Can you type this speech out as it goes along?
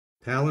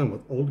Talon with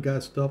Old Guy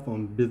Stuff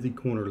on Busy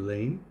Corner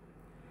Lane.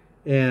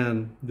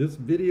 And this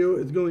video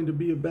is going to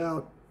be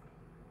about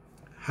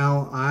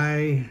how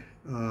I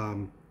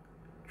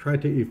try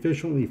to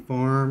efficiently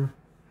farm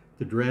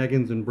the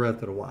dragons in Breath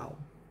of the Wild.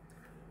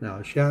 Now,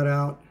 a shout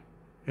out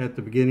at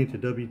the beginning to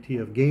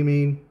WTF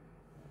Gaming.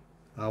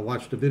 I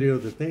watched a video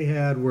that they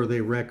had where they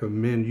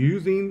recommend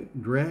using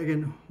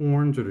dragon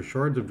horns or the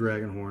shards of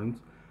dragon horns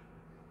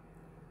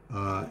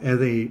as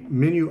a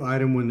menu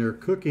item when they're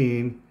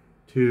cooking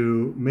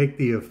to make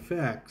the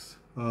effects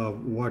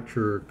of what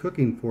you're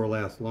cooking for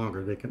last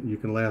longer. You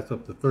can last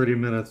up to 30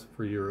 minutes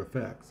for your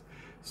effects.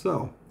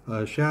 So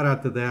shout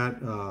out to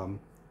that.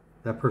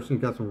 That person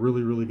got some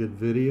really good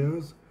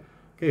videos.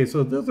 Okay,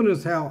 so this one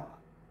is how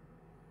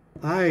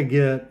I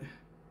get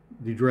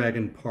the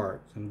dragon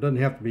parts, and it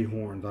doesn't have to be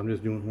horns. I'm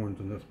just doing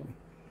horns in this one.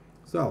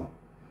 So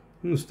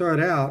I'm going to start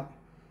out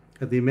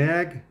at the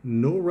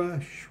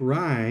Naydra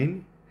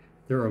Shrine.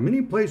 There are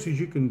many places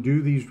you can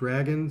do these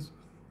dragons.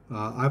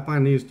 I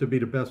find these to be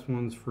the best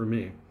ones for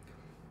me.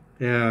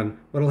 And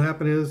what will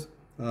happen is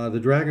the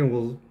dragon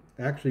will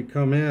actually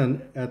come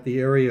in at the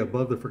area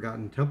above the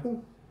Forgotten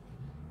Temple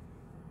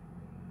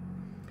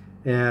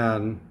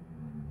and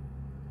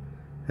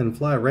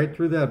fly right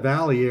through that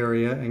valley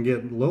area and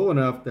get low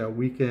enough that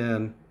we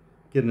can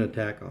get an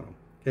attack on them.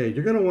 Okay,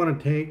 you're going to want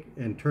to take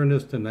and turn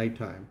this to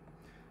nighttime.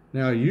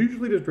 Now,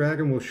 usually the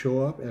dragon will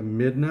show up at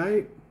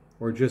midnight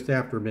or just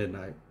after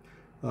midnight.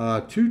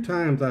 2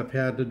 times I've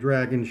had the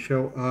dragon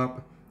show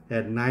up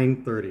at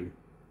 9:30,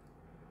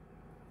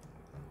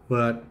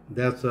 but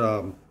that's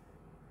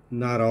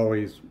not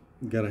always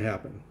going to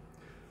happen.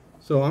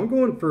 So I'm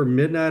going for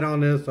midnight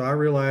on this. So I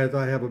realize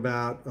I have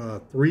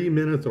about 3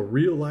 minutes of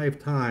real life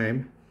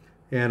time,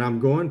 and I'm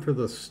going for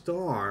the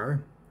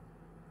star.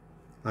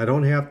 I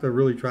don't have to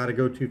really try to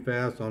go too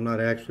fast, so I'm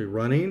not actually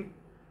running.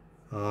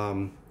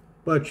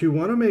 But you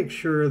want to make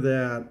sure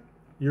that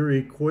you're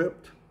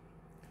equipped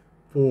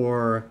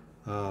for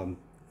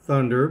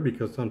thunder,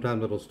 because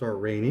sometimes it'll start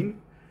raining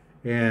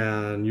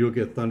and you'll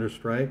get thunder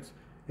strikes.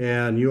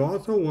 And you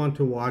also want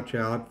to watch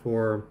out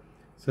for,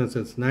 since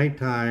it's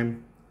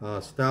nighttime,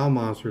 style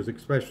monsters,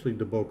 especially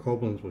the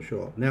bokoblins, will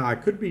show up. Now, I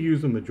could be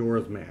using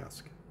Majora's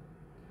Mask,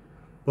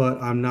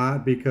 but I'm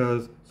not,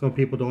 because some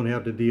people don't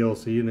have the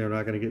DLC and they're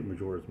not going to get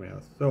Majora's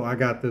Mask. So I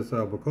got this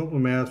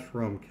bokoblin mask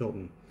from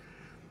Kilton.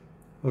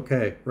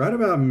 Okay, right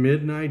about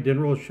midnight,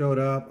 Dinrall showed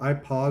up. I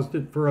paused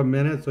it for a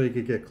minute so you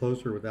could get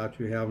closer without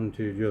you having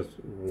to just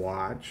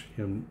watch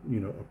him,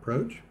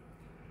 approach.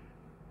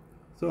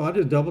 So I'll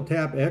just double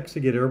tap X to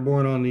get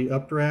airborne on the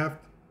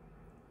updraft.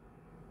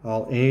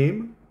 I'll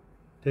aim,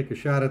 take a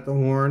shot at the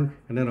horn,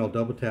 and then I'll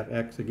double tap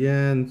X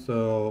again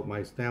so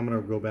my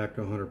stamina will go back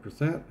to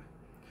 100%.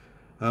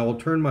 I will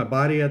turn my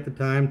body at the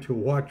time to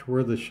watch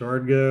where the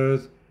shard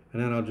goes, and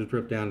then I'll just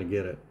drift down to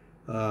get it.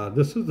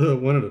 This is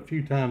one of the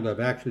few times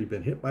I've actually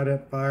been hit by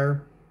that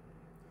fire.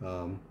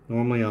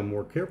 Normally I'm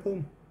more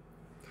careful.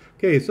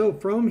 Okay, so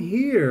from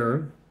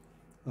here,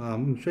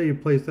 I'm going to show you a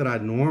place that I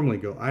normally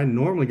go. I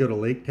normally go to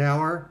Lake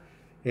Tower,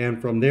 and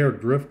from there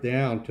drift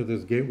down to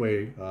this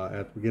gateway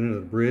at the beginning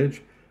of the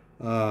bridge.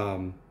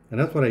 And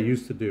that's what I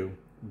used to do.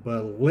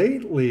 But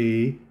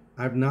lately,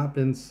 I've not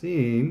been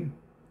seeing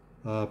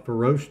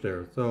Farosh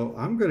there. So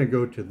I'm going to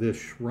go to this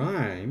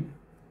shrine.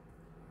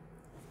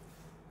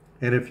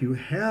 And if you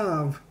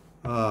have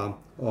a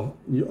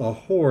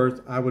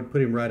horse, I would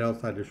put him right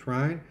outside the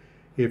shrine.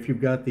 If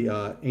you've got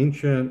the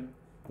ancient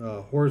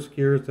horse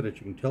gear so that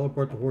you can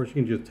teleport the horse, you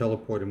can just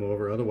teleport him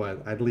over. Otherwise,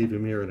 I'd leave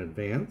him here in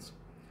advance.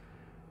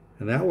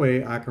 And that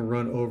way I can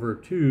run over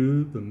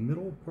to the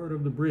middle part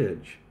of the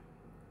bridge.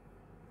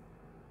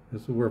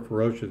 This is where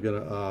Farosh is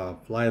going to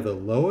fly the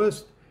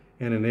lowest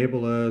and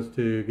enable us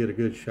to get a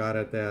good shot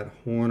at that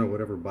horn or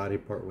whatever body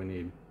part we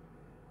need.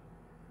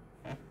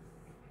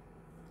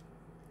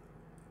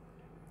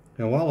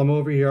 Now, while I'm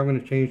over here, I'm going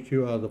to change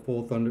to the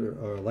full thunder,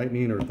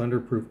 lightning or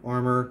thunderproof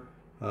armor,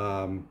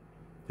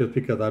 just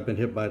because I've been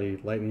hit by the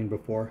lightning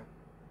before.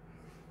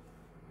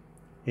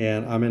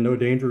 And I'm in no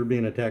danger of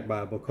being attacked by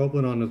a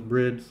bokoblin on this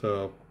bridge,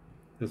 so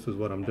this is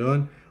what I'm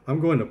doing.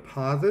 I'm going to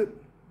pause it,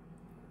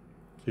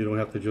 so you don't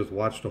have to just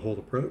watch the whole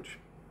approach.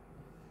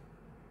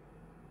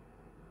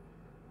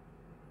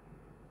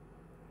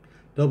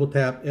 Double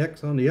tap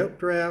X on the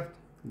updraft,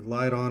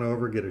 glide on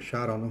over, get a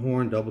shot on the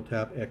horn, double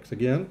tap X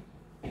again.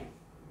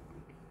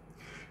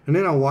 And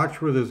then I'll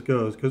watch where this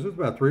goes, because there's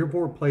about 3 or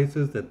 4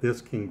 places that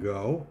this can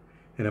go.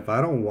 And if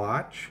I don't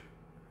watch,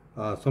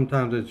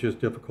 sometimes it's just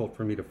difficult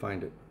for me to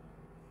find it.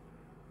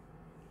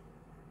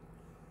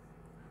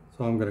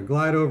 So I'm going to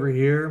glide over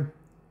here.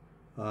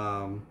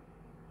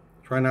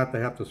 Try not to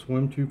have to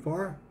swim too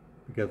far,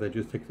 because that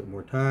just takes up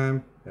more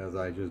time, as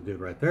I just did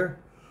right there.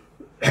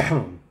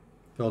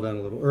 Fell down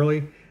a little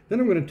early. Then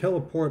I'm going to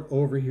teleport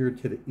over here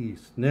to the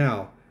east.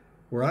 Now,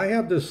 where I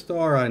have this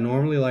star, I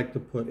normally like to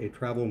put a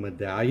travel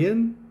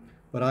medallion,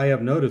 but I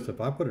have noticed if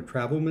I put a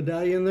travel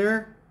medallion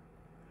there,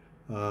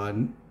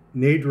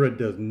 Naydra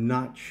does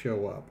not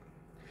show up.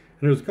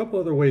 And there's a couple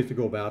other ways to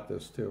go about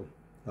this too.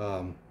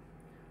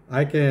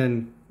 I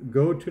can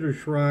go to the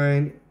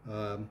shrine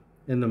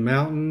in the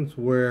mountains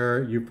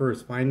where you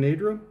first find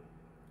Naydra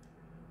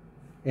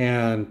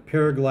and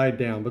paraglide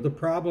down. But the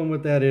problem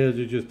with that is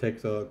it just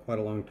takes quite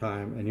a long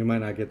time, and you might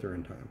not get there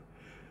in time.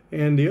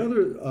 And the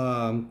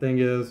other thing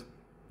is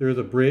there's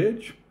a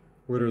bridge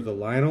where there's a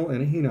Lionel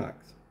and a Hinox.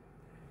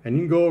 And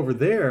you can go over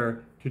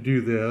there to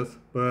do this,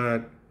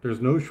 but there's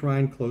no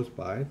shrine close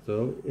by,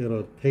 so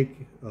it'll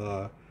take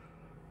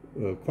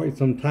quite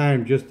some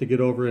time just to get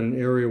over in an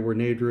area where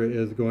Naydra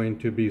is going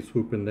to be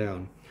swooping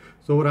down.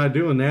 So what I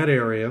do in that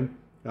area,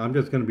 I'm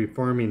just going to be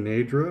farming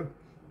Naydra.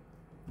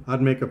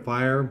 I'd make a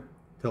fire,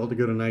 tell it to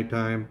go to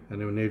nighttime, and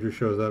then when Naydra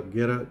shows up,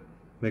 get it,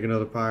 make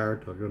another fire,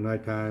 tell it to go to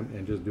nighttime,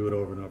 and just do it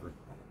over and over.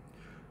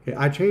 Okay,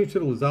 I changed to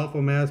the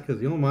Lizalfos mask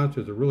because the only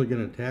monsters that are really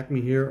going to attack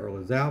me here are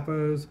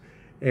Lizalfos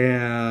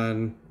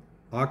and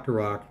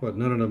Octoroks, but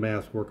none of the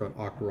masks work on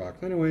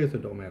Octoroks. Anyways,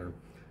 it don't matter.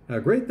 Now,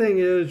 the great thing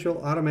is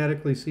you'll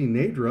automatically see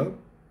Naydra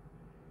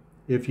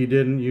if you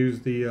didn't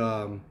use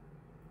the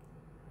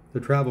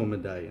travel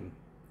medallion.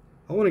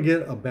 I want to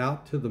get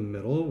about to the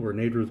middle where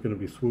Naydra is going to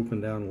be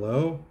swooping down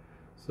low.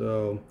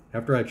 So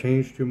after I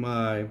change to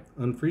my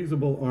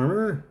unfreezable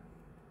armor,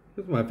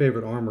 this is my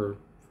favorite armor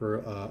for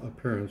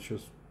appearance,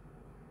 just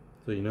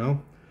so you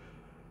know.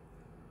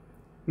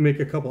 Make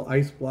a couple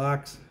ice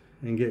blocks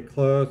and get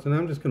close, and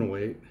I'm just going to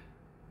wait.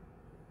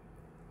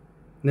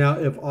 Now,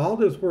 if all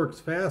this works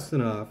fast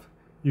enough,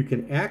 you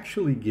can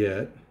actually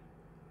get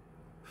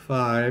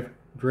 5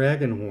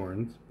 dragon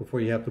horns before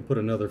you have to put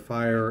another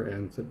fire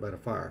and sit by the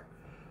fire.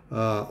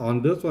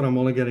 On this one, I'm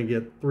only going to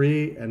get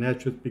 3, and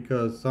that's just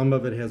because some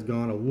of it has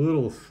gone a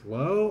little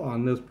slow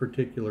on this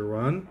particular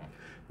run.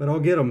 But I'll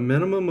get a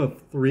minimum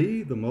of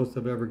 3. The most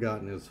I've ever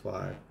gotten is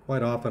 5.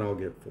 Quite often, I'll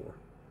get 4.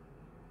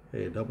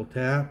 Okay, double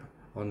tap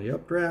on the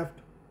updraft.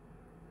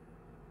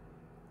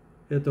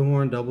 Hit the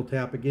horn, double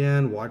tap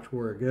again, watch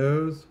where it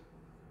goes,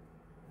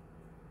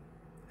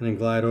 and then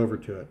glide over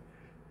to it.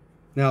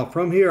 Now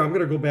from here, I'm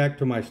going to go back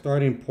to my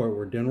starting point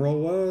where Dinrall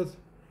was,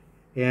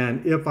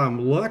 and if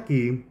I'm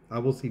lucky, I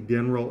will see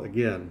Dinrall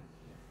again.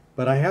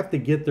 But I have to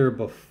get there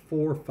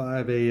before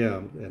 5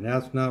 a.m., and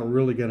that's not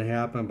really going to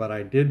happen, but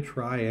I did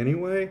try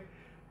anyway.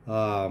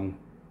 But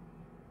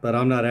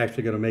I'm not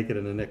actually going to make it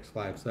in the next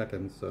 5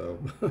 seconds, so...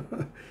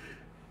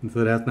 And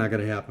so that's not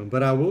going to happen.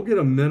 But I will get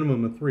a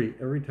minimum of 3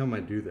 every time I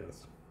do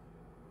this.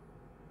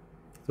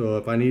 So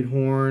if I need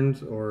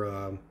horns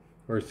or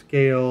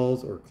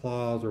scales or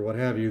claws or what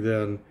have you,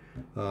 then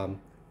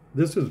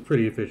this is a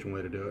pretty efficient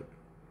way to do it.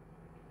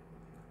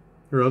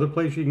 There are other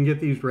places you can get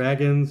these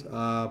dragons,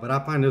 but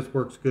I find this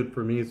works good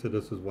for me, so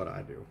this is what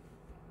I do.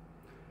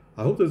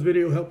 I hope this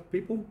video helped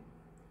people.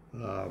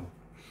 Have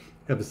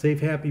a safe,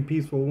 happy,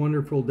 peaceful,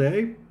 wonderful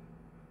day,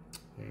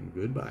 and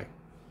goodbye.